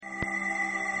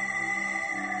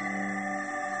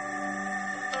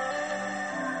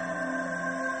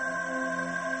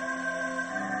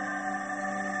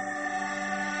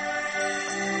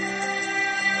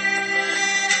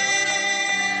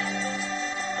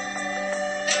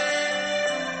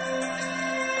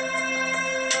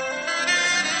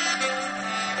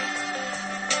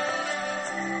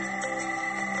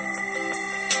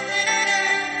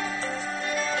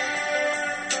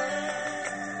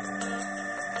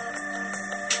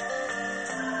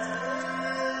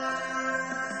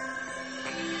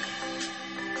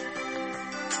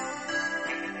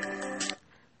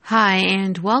Hi,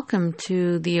 and welcome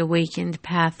to the Awakened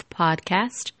Path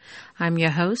podcast. I'm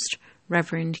your host,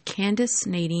 Reverend Candace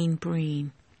Nadine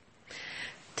Breen.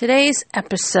 Today's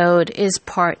episode is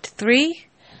part 3,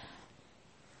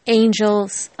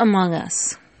 Angels Among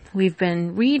Us. We've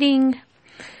been reading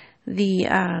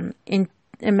the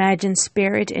Imagine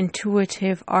Spirit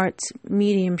Intuitive Arts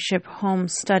Mediumship Home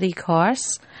Study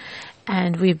course,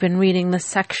 and we've been reading the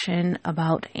section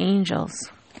about angels.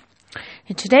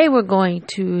 And today we're going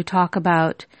to talk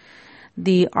about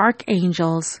the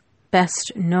archangels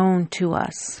best known to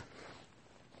us.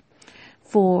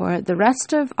 For the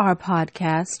rest of our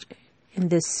podcast in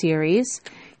this series,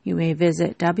 you may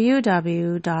visit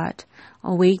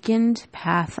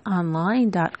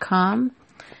www.awakenedpathonline.com.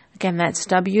 Again, that's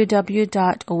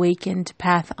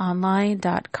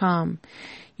www.awakenedpathonline.com.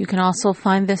 You can also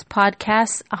find this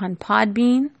podcast on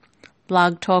Podbean,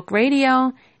 Blog Talk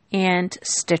Radio, and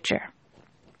Stitcher.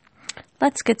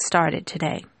 Let's get started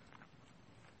today.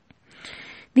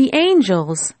 The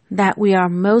angels that we are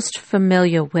most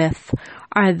familiar with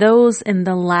are those in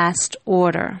the last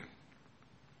order.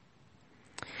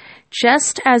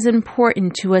 Just as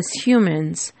important to us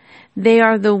humans, they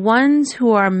are the ones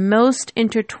who are most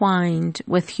intertwined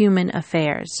with human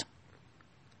affairs.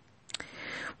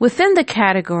 Within the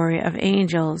category of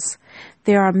angels,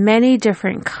 there are many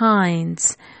different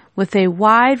kinds with a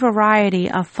wide variety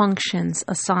of functions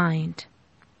assigned.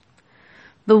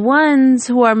 The ones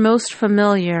who we are most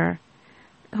familiar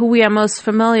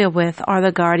with are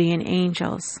the guardian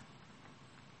angels,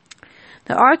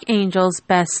 the archangels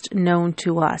best known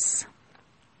to us.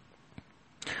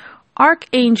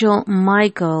 Archangel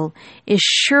Michael is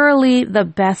surely the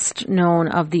best known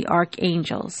of the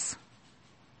archangels.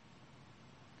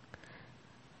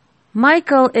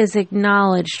 Michael is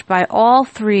acknowledged by all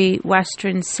three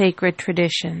Western sacred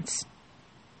traditions.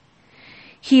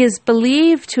 He is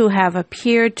believed to have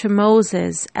appeared to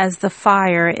Moses as the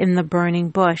fire in the burning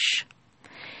bush,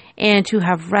 and to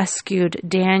have rescued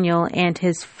Daniel and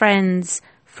his friends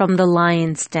from the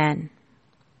lion's den.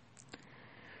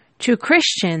 To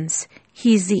Christians,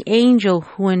 he's the angel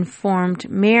who informed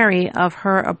Mary of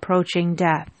her approaching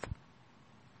death.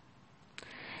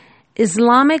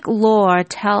 Islamic lore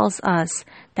tells us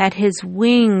that his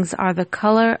wings are the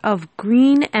color of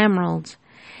green emerald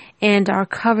and are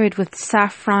covered with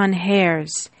saffron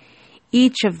hairs,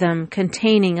 each of them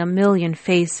containing 1,000,000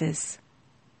 faces.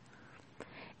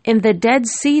 In the Dead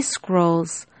Sea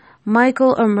Scrolls,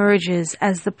 Michael emerges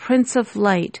as the Prince of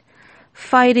Light,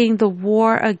 fighting the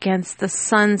war against the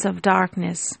sons of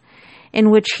darkness,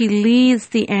 in which he leads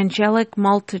the angelic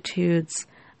multitudes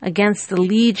against the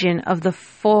legion of the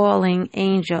fallen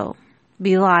angel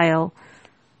Belial,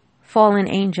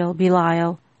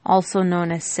 also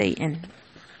known as Satan.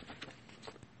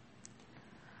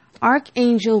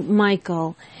 Archangel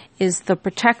Michael is the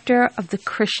protector of the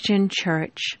Christian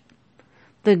Church,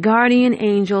 the guardian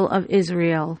angel of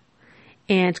Israel,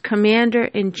 and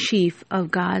commander-in-chief of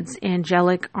God's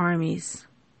angelic armies.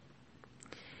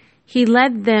 He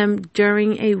led them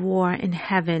during a war in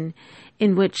heaven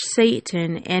in which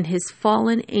Satan and his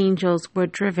fallen angels were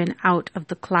driven out of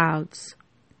the clouds.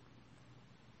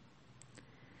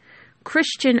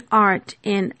 Christian art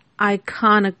and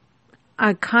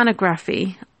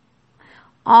iconography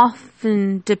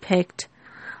often depict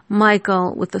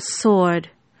Michael with a sword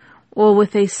or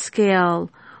with a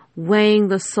scale weighing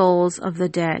the souls of the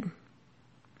dead.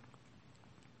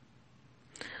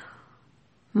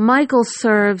 Michael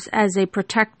serves as a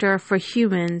protector for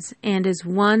humans and is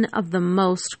one of the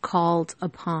most called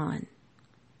upon.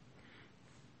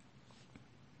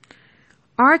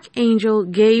 Archangel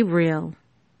Gabriel.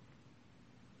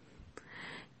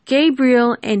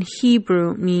 Gabriel in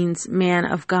Hebrew means man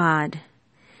of God,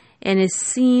 and is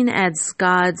seen as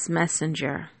God's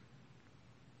messenger.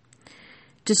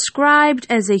 Described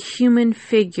as a human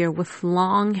figure with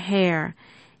long hair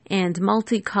and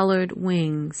multicolored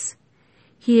wings,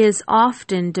 he is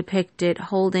often depicted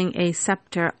holding a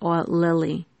scepter or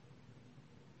lily.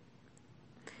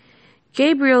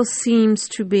 Gabriel seems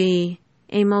to be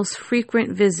a most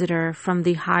frequent visitor from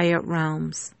the higher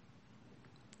realms.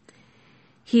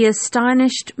 He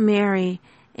astonished Mary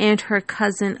and her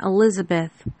cousin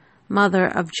Elizabeth, mother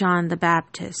of John the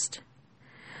Baptist,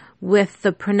 with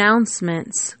the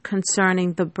pronouncements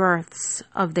concerning the births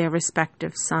of their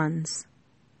respective sons.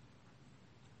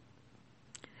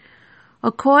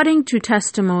 According to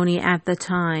testimony at the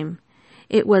time,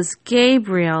 it was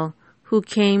Gabriel who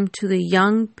came to the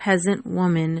young peasant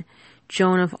woman,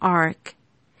 Joan of Arc,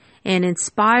 and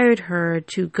inspired her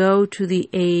to go to the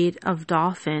aid of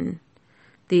Dauphin,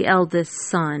 the eldest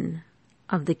son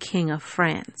of the King of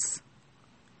France.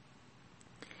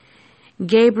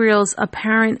 Gabriel's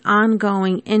apparent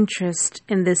ongoing interest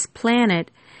in this planet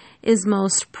is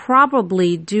most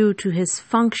probably due to his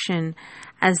function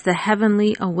as the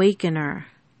heavenly awakener,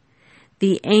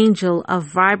 the angel of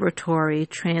vibratory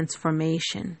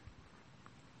transformation.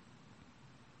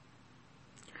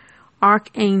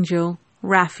 Archangel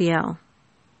Raphael.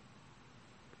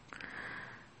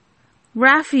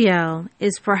 Raphael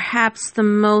is perhaps the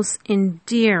most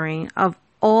endearing of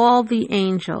all the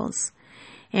angels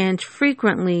and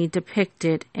frequently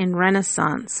depicted in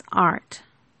Renaissance art.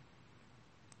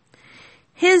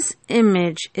 His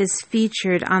image is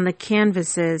featured on the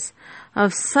canvases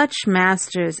of such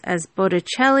masters as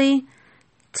Botticelli,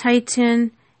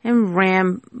 Titian, and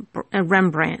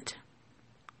Rembrandt.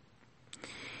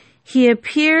 He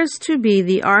appears to be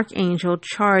the archangel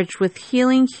charged with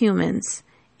healing humans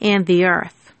and the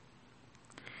earth.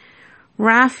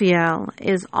 Raphael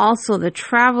is also the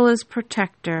traveler's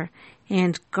protector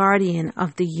and guardian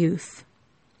of the youth.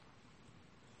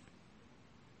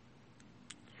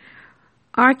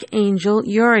 Archangel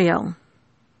Uriel.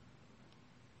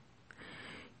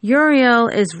 Uriel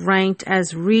is ranked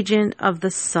as regent of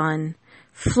the sun,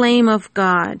 flame of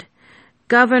God,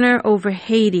 governor over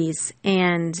Hades,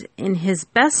 and in his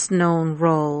best known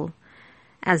role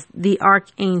as the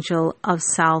archangel of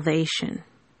salvation.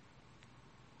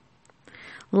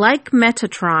 Like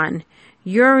Metatron,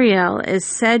 Uriel is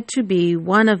said to be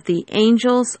one of the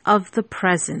angels of the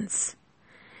presence,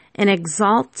 an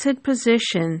exalted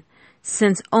position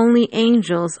since only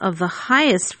angels of the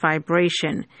highest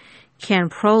vibration can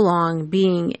prolong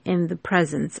being in the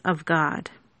presence of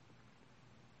God.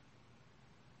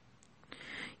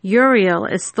 Uriel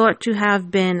is thought to have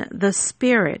been the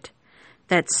spirit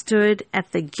that stood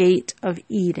at the gate of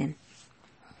Eden.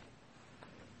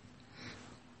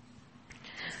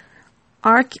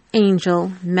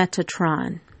 Archangel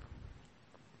Metatron.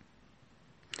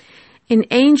 An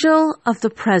angel of the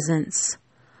presence,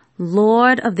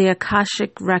 Lord of the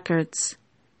Akashic records,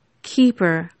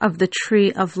 keeper of the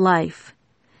tree of life,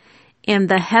 and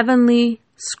the heavenly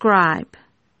scribe.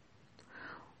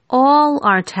 All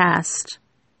are tasks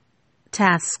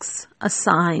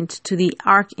assigned to the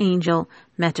Archangel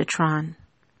Metatron.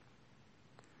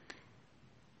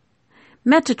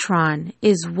 Metatron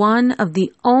is one of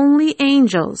the only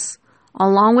angels,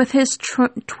 along with his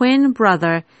twin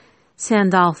brother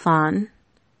Sandalphon,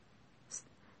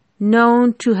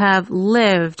 known to have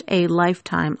lived a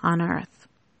lifetime on Earth.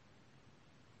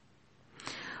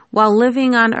 While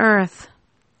living on Earth,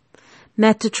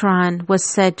 Metatron was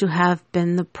said to have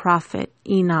been the prophet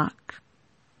Enoch.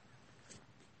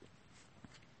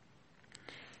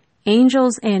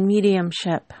 Angels and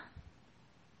mediumship.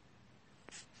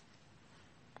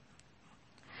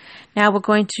 Now we're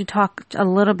going to talk a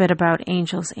little bit about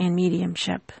angels and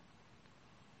mediumship.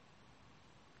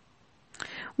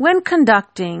 When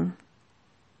conducting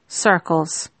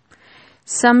circles,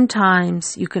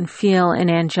 sometimes you can feel an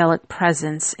angelic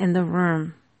presence in the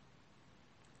room.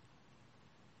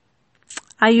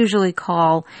 I usually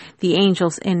call the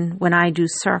angels in when I do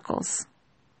circles,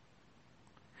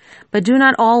 but do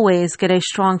not always get a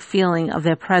strong feeling of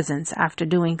their presence after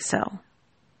doing so.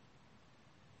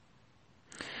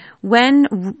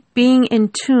 When being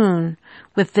in tune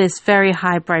with this very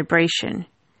high vibration,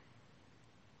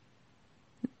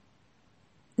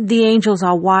 the angels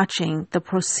are watching the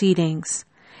proceedings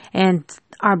and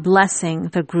are blessing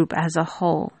the group as a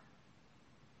whole.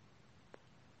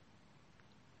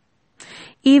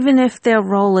 Even if their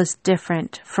role is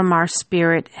different from our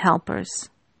spirit helpers,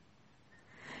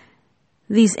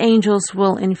 these angels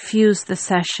will infuse the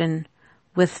session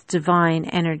with divine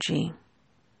energy.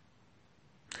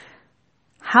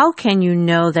 How can you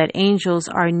know that angels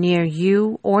are near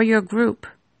you or your group?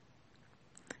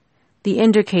 The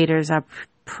indicators are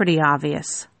pretty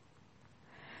obvious.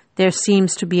 There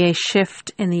seems to be a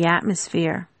shift in the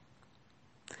atmosphere.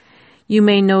 You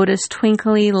may notice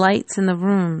twinkly lights in the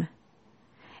room,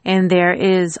 and there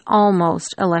is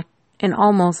an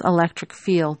almost electric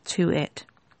feel to it.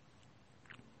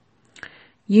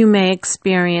 You may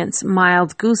experience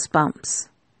mild goosebumps.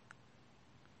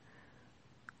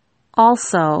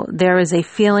 Also, there is a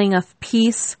feeling of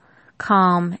peace,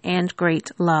 calm, and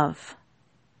great love.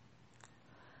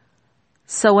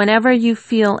 So whenever you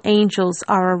feel angels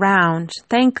are around,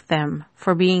 thank them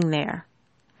for being there.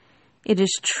 It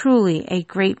is truly a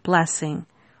great blessing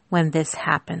when this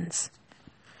happens.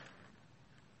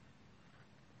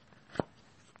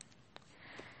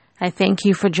 I thank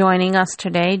you for joining us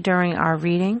today during our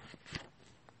reading.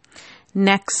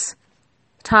 Next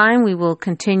time we will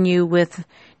continue with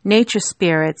nature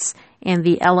spirits and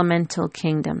the elemental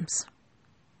kingdoms.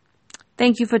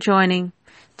 Thank you for joining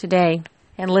today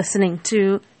and listening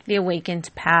to the Awakened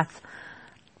Path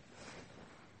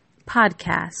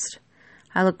podcast.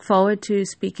 I look forward to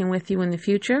speaking with you in the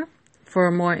future.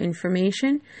 For more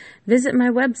information, visit my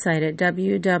website at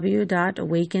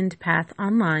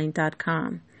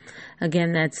www.awakenedpathonline.com.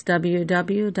 Again, that's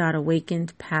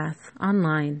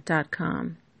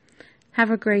www.awakenedpathonline.com.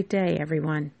 Have a great day,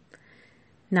 everyone.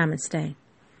 Namaste.